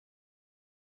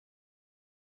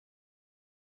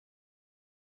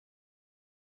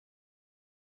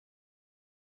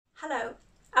Hello,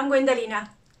 I'm Guendalina,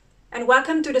 and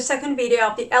welcome to the second video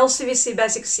of the LCEVC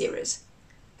Basics series.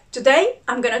 Today,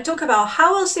 I'm going to talk about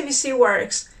how LCEVC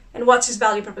works and what's its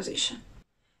value proposition.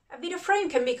 A video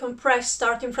frame can be compressed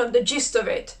starting from the gist of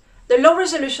it, the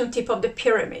low-resolution tip of the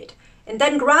pyramid, and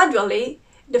then gradually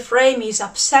the frame is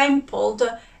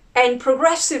upsampled and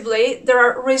progressively there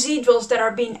are residuals that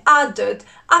are being added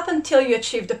up until you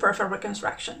achieve the perfect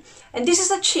reconstruction. And this is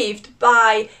achieved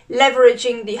by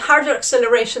leveraging the hardware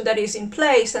acceleration that is in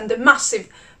place and the massive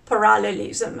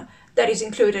parallelism that is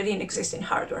included in existing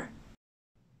hardware.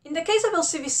 In the case of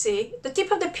LCEVC, the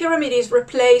tip of the pyramid is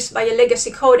replaced by a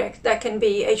legacy codec that can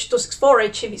be H.264,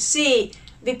 HEVC,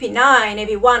 VP9,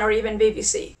 AV1, or even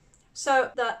VVC.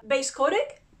 So the base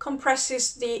codec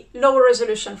compresses the lower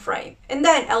resolution frame, and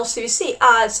then LCEVC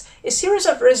adds a series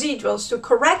of residuals to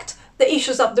correct the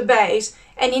issues of the base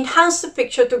and enhance the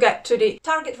picture to get to the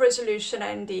target resolution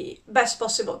and the best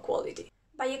possible quality.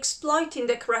 By exploiting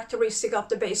the characteristic of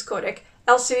the base codec,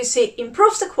 LCEVC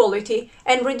improves the quality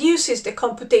and reduces the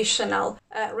computational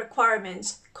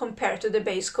requirements compared to the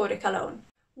base codec alone.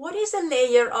 What is a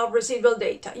layer of residual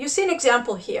data? You see an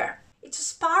example here. It's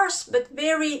sparse but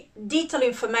very detailed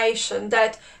information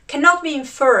that cannot be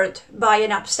inferred by an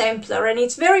upsampler, and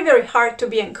it's very hard to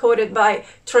be encoded by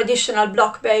traditional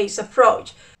block-based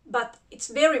approach. But it's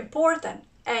very important,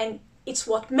 and it's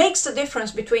what makes the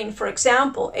difference between, for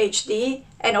example, HD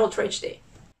and Ultra HD.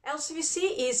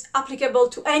 LCEVC is applicable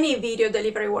to any video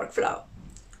delivery workflow,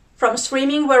 from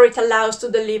streaming, where it allows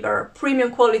to deliver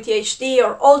premium quality HD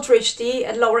or Ultra HD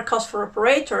at lower cost for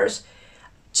operators,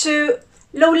 to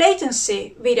low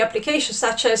latency video applications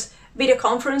such as video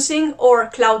conferencing or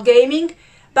cloud gaming.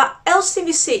 But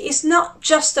LCEVC is not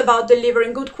just about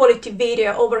delivering good quality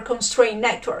video over a constrained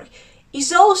network.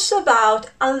 It's also about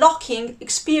unlocking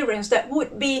experience that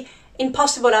would be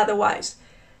impossible otherwise.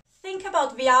 Think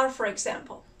about VR, for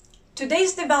example.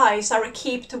 Today's devices are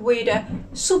equipped with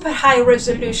super high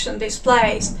resolution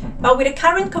displays, but with the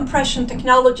current compression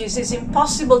technologies, it's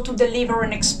impossible to deliver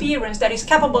an experience that is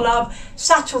capable of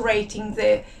saturating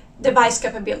the device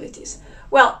capabilities.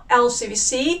 Well,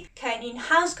 LCEVC can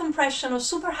enhance compression of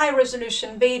super high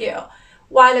resolution video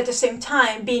while at the same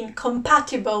time being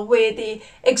compatible with the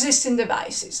existing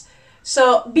devices.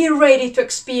 So be ready to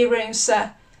experience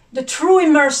the true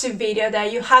immersive video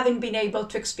that you haven't been able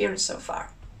to experience so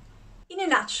far. In a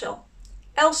nutshell,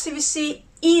 LCEVC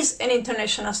is an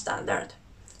international standard.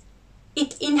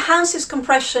 It enhances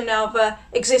compression of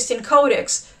existing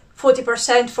codecs,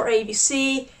 40% for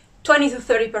AVC, 20 to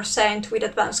 30% with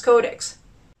advanced codecs.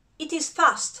 It is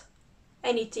fast,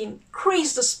 and it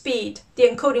increases the speed, the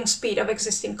encoding speed of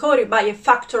existing codec by a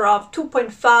factor of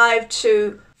 2.5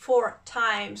 to 4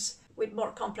 times with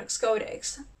more complex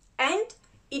codecs. And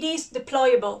it is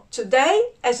deployable today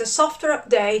as a software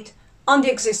update on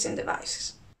the existing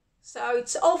devices. So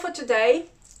it's all for today.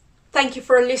 Thank you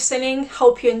for listening.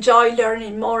 Hope you enjoy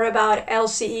learning more about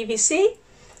LCEVC.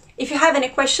 If you have any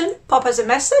question, pop us a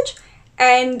message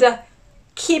and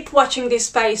keep watching this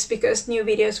space because new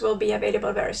videos will be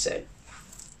available very soon.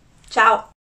 Ciao!